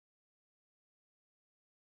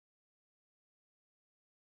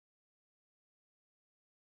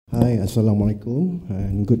Hi, Assalamualaikum,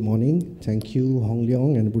 and good morning. Thank you, Hong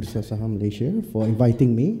Leong and Bursa Saham Malaysia, for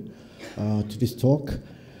inviting me to this talk.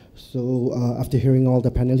 So, after hearing all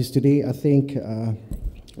the panelists today, I think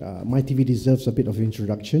MyTV deserves a bit of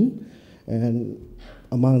introduction. And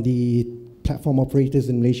among the platform operators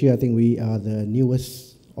in Malaysia, I think we are the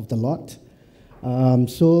newest of the lot.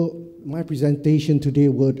 So, my presentation today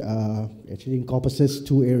would actually encompasses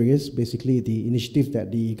two areas, basically the initiative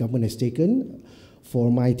that the government has taken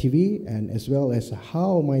for MyTV, and as well as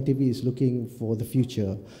how MyTV is looking for the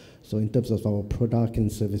future, so in terms of our product and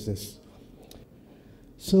services.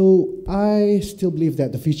 So I still believe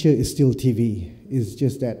that the future is still TV. It's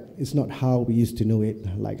just that it's not how we used to know it,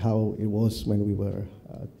 like how it was when we were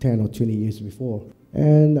 10 or 20 years before.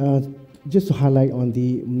 And just to highlight on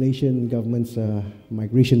the Malaysian government's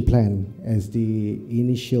migration plan as the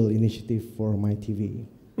initial initiative for MyTV.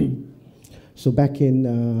 So back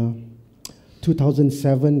in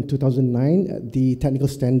 2007, 2009, the technical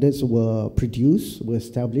standards were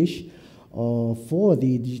established for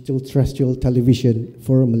the digital terrestrial television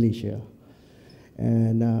for Malaysia.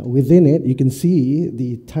 And within it, you can see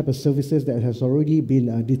the type of services that has already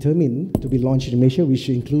been determined to be launched in Malaysia, which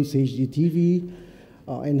includes HD TV,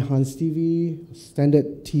 enhanced TV,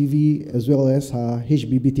 standard TV, as well as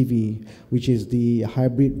HBB TV, which is the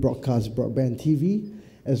hybrid broadcast broadband TV,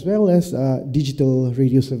 as well as digital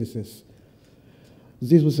radio services.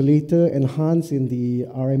 This was later enhanced in the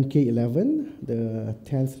RMK11, the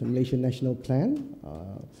 10th Malaysian National Plan,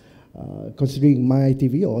 considering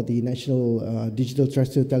MyTV, or the National Digital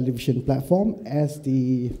Terrestrial Television Platform, as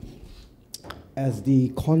the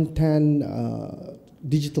content,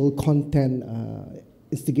 digital content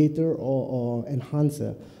instigator or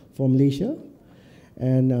enhancer for Malaysia,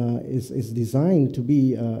 and is designed to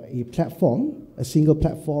be a platform, a single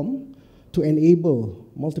platform, to enable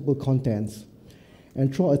multiple contents.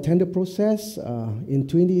 And through a tender process, in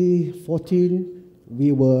 2014,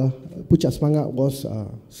 Pucat Semangat was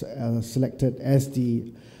selected as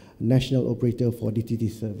the national operator for DTT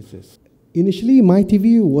services. Initially,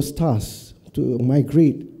 MyTV was tasked to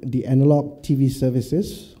migrate the analog TV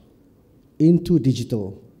services into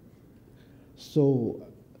digital. So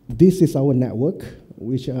this is our network,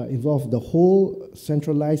 which involves the whole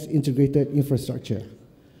centralized integrated infrastructure.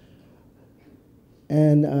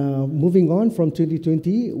 And moving on from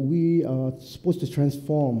 2020, we are supposed to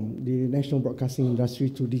transform the national broadcasting industry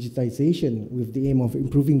to digitization with the aim of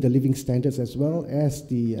improving the living standards as well as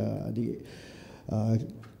the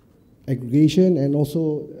aggregation and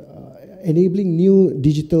also enabling new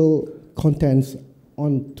digital contents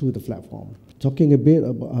onto the platform. Talking a bit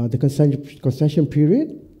about the concession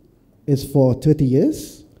period is for 30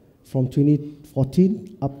 years, from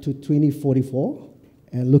 2014 up to 2044.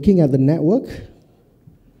 And looking at the network,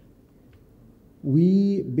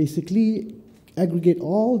 we basically aggregate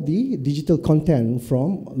all the digital content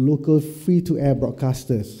from local free-to-air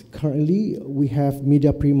broadcasters. Currently, we have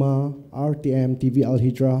Media Prima, RTM, TV Al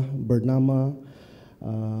Hijrah, Bernama,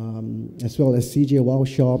 as well as CJ Wow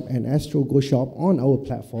Shop and Astro Go Shop on our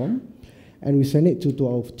platform. And we send it to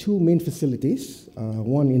our two main facilities,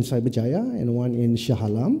 one in Cyberjaya and one in Shah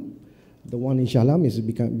Alam. The one in Shah Alam is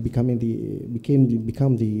become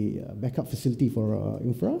the backup facility for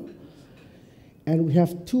infra. And we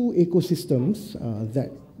have two ecosystems that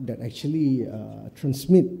actually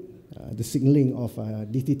transmit the signaling of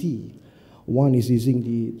DTT. One is using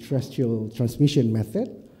the terrestrial transmission method,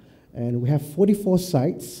 and we have 44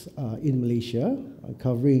 sites in Malaysia,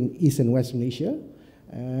 covering East and West Malaysia.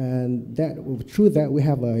 And through that, we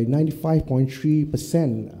have a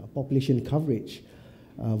 95.3% population coverage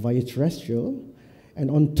via terrestrial. And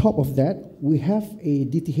on top of that, we have a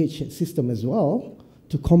DTH system as well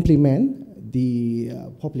to complement the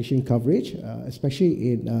population coverage,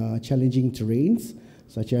 especially in challenging terrains,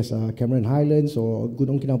 such as Cameron Highlands or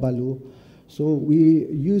Gunung Kinabalu. So we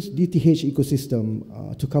use DTH ecosystem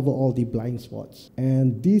to cover all the blind spots.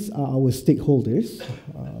 And these are our stakeholders.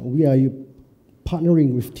 We are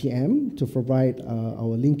partnering with TM to provide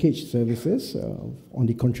our linkage services on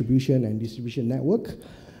the contribution and distribution network.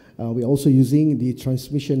 We're also using the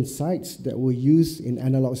transmission sites that were used in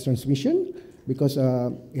analog transmission, because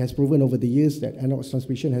it has proven over the years that analog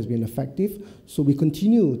transmission has been effective. So we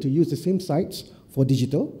continue to use the same sites for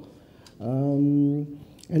digital.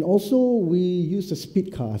 And also we use the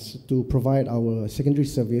speedcast to provide our secondary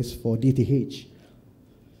service for DTH.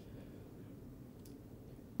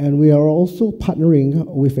 And we are also partnering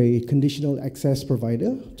with a conditional access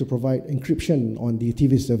provider to provide encryption on the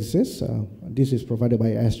TV services. This is provided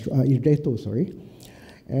by Irdeto, sorry.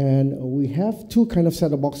 And we have two kind of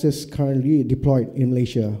set-top boxes currently deployed in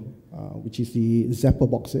Malaysia. which is the Zapper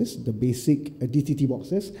boxes, the basic DTT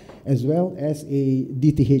boxes, as well as a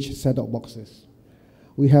DTH set-top boxes.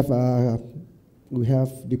 We have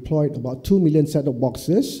deployed about 2 million set-top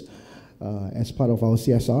boxes as part of our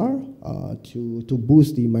CSR to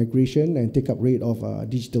boost the migration and take-up rate of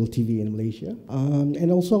digital TV in Malaysia.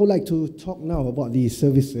 And also I would like to talk now about the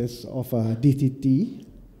services of DTT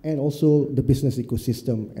and also the business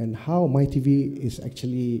ecosystem and how MyTV is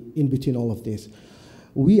actually in between all of this.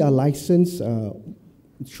 We are licensed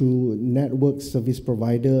through network service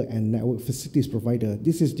provider and network facilities provider.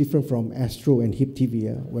 This is different from Astro and HIP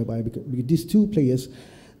TV, whereby with these two players,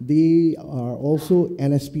 they are also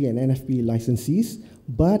NSP and NFP licensees,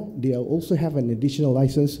 but they also have an additional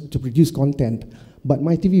license to produce content. But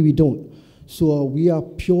MyTV, we don't. So we are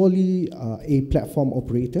purely a platform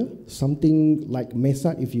operator, something like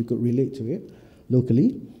Mesat, if you could relate to it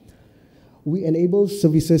locally. We enable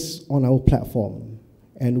services on our platform,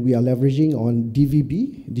 and we are leveraging on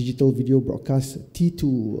DVB, Digital Video Broadcast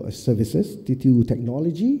T2 services, T2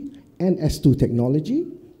 technology, and S2 technology.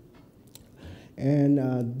 And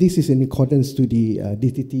this is in accordance to the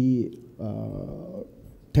DTT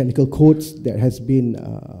technical codes that has been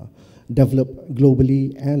developed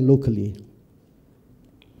globally and locally.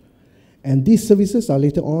 And these services are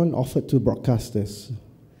later on offered to broadcasters.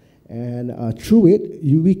 And through it,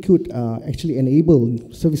 we could actually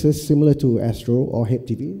enable services similar to Astro or HIP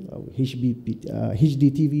TV,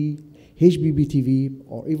 HDTV, HBBTV,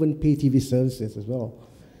 or even pay TV services as well.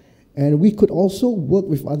 And we could also work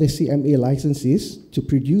with other CMA licensees to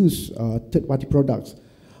produce third-party products,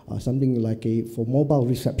 something like for mobile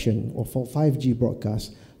reception or for 5G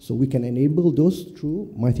broadcast. So we can enable those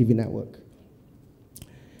through MyTV network.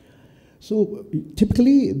 So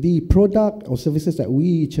typically, the product or services that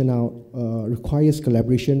we churn out requires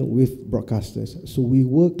collaboration with broadcasters. So we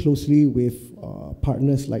work closely with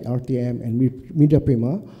partners like RTM and Media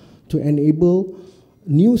Prima to enable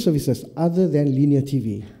new services other than linear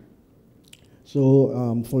TV.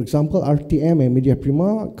 So, for example, RTM and Media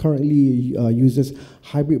Prima currently uses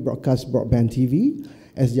hybrid broadcast broadband TV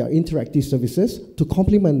as their interactive services to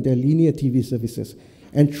complement their linear TV services.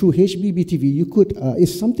 And through HBBTV, you could,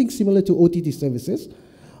 it's something similar to OTT services,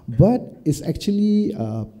 but it's actually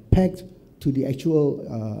pegged to the actual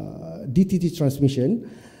DTT transmission.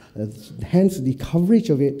 Hence, the coverage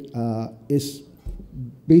of it is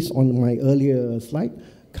based on my earlier slide,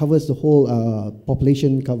 covers the whole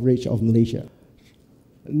population coverage of Malaysia.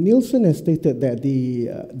 Nielsen has stated that the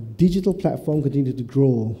digital platform continues to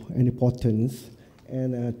grow in importance,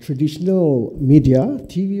 and traditional media,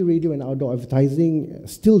 TV, radio, and outdoor advertising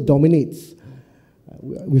still dominates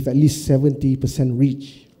with at least 70%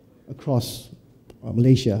 reach across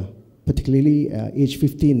Malaysia, particularly age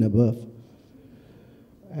 15 and above.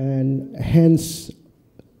 And hence,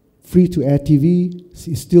 free-to-air TV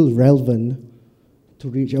is still relevant to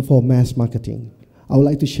reach for mass marketing. I would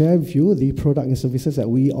like to share with you the product and services that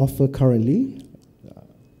we offer currently.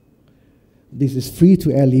 This is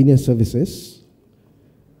free-to-air linear services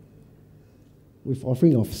with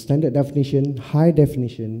offering of standard definition, high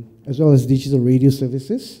definition, as well as digital radio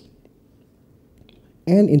services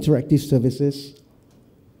and interactive services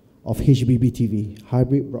of HBBTV,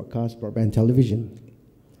 hybrid broadcast broadband television.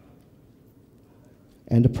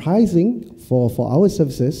 And the pricing for our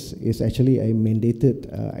services is actually a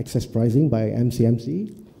mandated access pricing by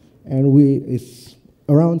MCMC, and it's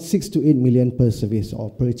around 6 to 8 million per service or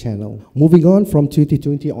per channel. Moving on from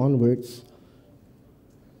 2020 onwards,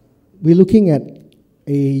 we're looking at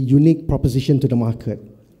a unique proposition to the market.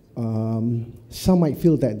 Some might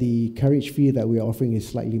feel that the carriage fee that we are offering is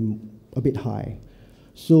slightly a bit high.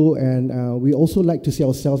 So, and we also like to see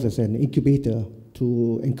ourselves as an incubator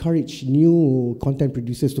to encourage new content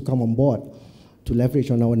producers to come on board to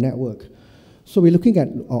leverage on our network. So we're looking at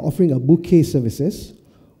offering a bouquet services,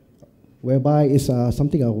 whereby it's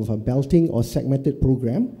something of a belting or segmented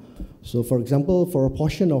program. So for example, for a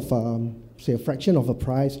portion of, say a fraction of a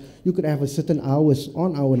price, you could have a certain hours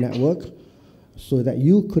on our network so that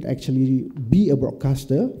you could actually be a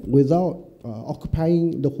broadcaster without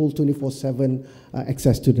occupying the whole 24/7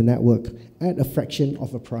 access to the network at a fraction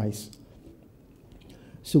of a price.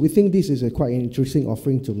 So we think this is a quite an interesting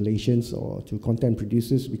offering to Malaysians or to content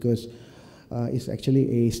producers, because it's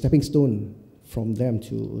actually a stepping stone from them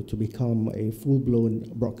to become a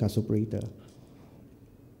full-blown broadcast operator.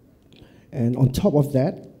 And on top of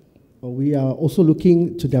that, we are also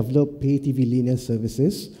looking to develop pay TV linear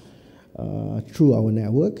services through our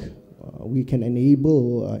network. We can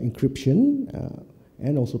enable encryption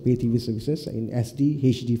and also pay TV services in SD,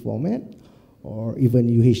 HD format, or even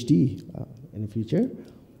UHD in the future.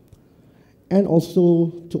 and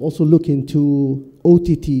also to look into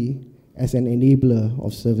OTT as an enabler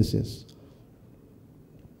of services.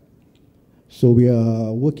 So we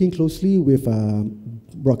are working closely with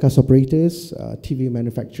broadcast operators, TV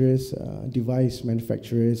manufacturers, device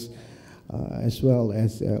manufacturers, as well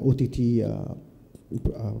as OTT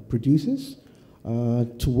producers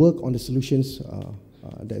to work on the solutions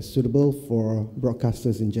that is suitable for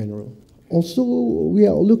broadcasters in general. Also, we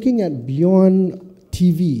are looking at beyond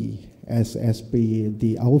TV as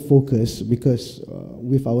our focus, because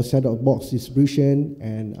with our set-top box distribution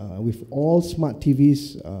and with all smart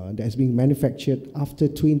TVs that is being manufactured after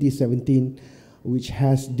 2017, which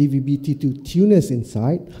has DVB-T2 tuners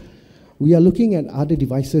inside, we are looking at other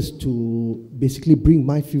devices to basically bring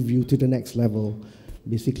MyTV to the next level,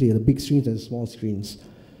 basically the big screens and small screens.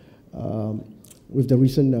 With the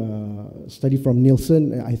recent study from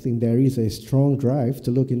Nielsen, I think there is a strong drive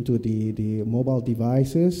to look into the mobile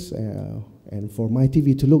devices and for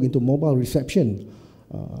MyTV to look into mobile reception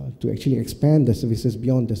to actually expand the services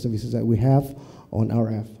beyond the services that we have on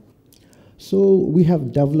RF. So we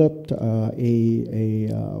have developed a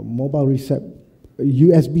mobile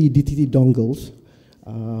USB DTT dongles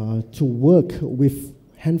to work with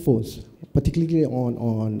handphones, particularly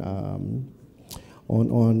on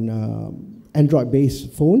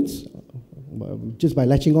Android-based phones. Just by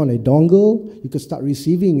latching on a dongle, you could start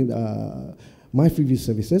receiving MyTV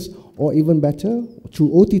services, or even better,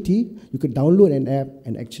 through OTT, you could download an app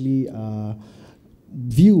and actually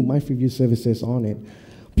view MyTV services on it.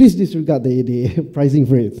 Please disregard the pricing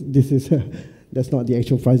rate. That's not the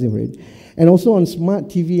actual pricing rate. And also on smart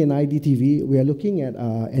TV and IDTV, we are looking at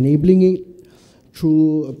enabling it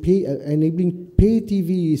through enabling pay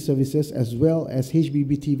TV services as well as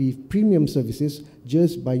HBB TV premium services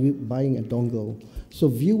just by buying a dongle. So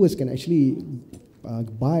viewers can actually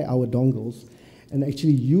buy our dongles and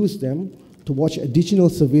actually use them to watch additional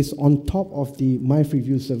service on top of the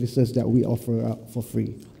MyTV services that we offer for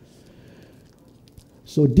free.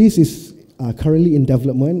 So this is currently in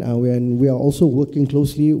development, and we are also working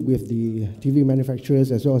closely with the TV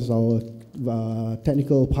manufacturers as well as our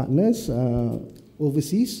technical partners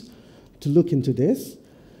overseas to look into this.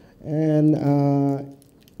 And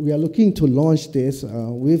we are looking to launch this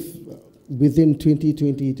within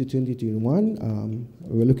 2020 to 2021.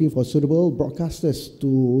 We're looking for suitable broadcasters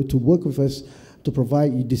to work with us to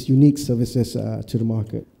provide these unique services to the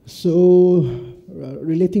market. So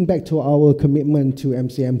relating back to our commitment to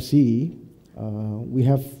MCMC, we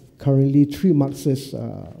have currently 3 muxes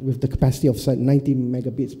with the capacity of 90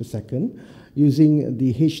 megabits per second using the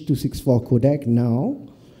H.264 codec now,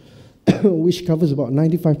 which covers about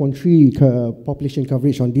 95.3 population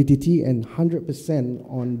coverage on DTT and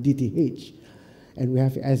 100% on DTH. And we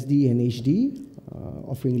have SD and HD,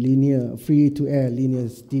 offering linear, free-to-air linear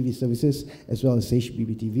TV services as well as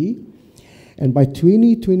HBB TV. And by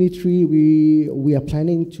 2023, we are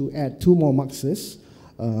planning to add 2 more muxes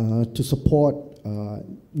to support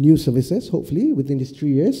new services, hopefully, within these 3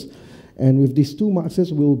 years. And with these 2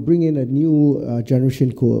 muxes, we'll bring in a new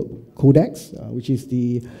generation codecs, which is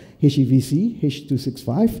the HEVC,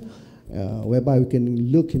 H.265, whereby we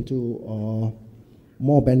can look into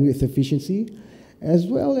more bandwidth efficiency, as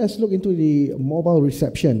well as look into the mobile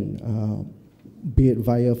reception, be it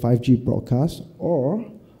via 5G broadcast or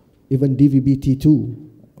even DVB-T2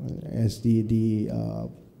 as the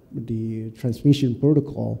transmission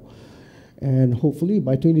protocol. And hopefully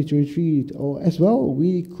by 2023 as well,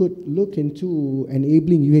 we could look into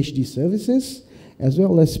enabling UHD services as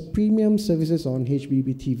well as premium services on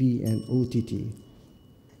HBB TV and OTT.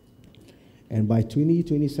 And by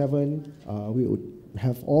 2027, we would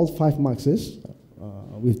have all 5 muxes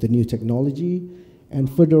with the new technology. And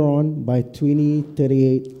further on, by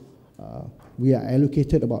 2038, we are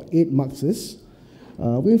allocated about 8 muxes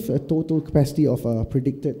with a total capacity of a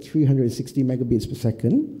predicted 360 megabits per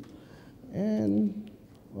second. And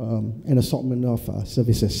an assortment of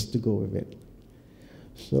services to go with it.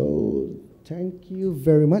 So thank you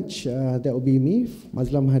very much. That will be me,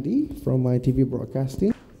 Mazlan Mahdi from MyTV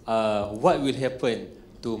Broadcasting. What will happen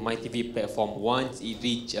to MyTV platform once it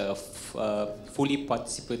reach fully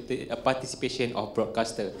participation of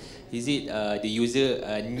broadcaster? Is it the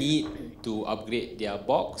user need to upgrade their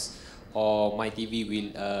box, or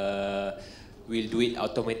MyTV will do it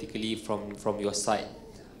automatically from your side?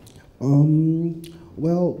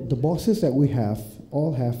 Well, the boxes that we have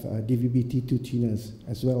all have DVB-T2 tuners,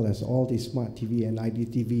 as well as all the smart TV and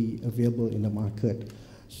IDTV available in the market.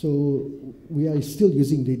 So we are still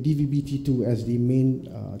using the DVB-T2 as the main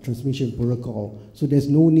transmission protocol. So there's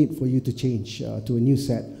no need for you to change to a new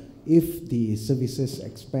set if the services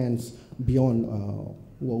expands beyond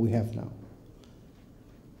what we have now.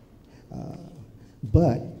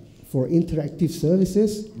 But for interactive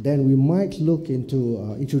services, then we might look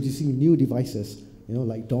into introducing new devices,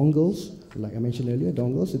 like dongles, like I mentioned earlier,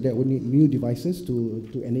 dongles, that would need new devices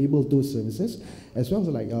to enable those services, as well as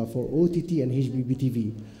like for OTT and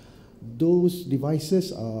HBBTV. Those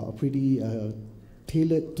devices are pretty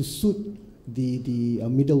tailored to suit the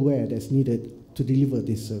middleware that's needed to deliver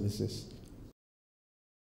these services.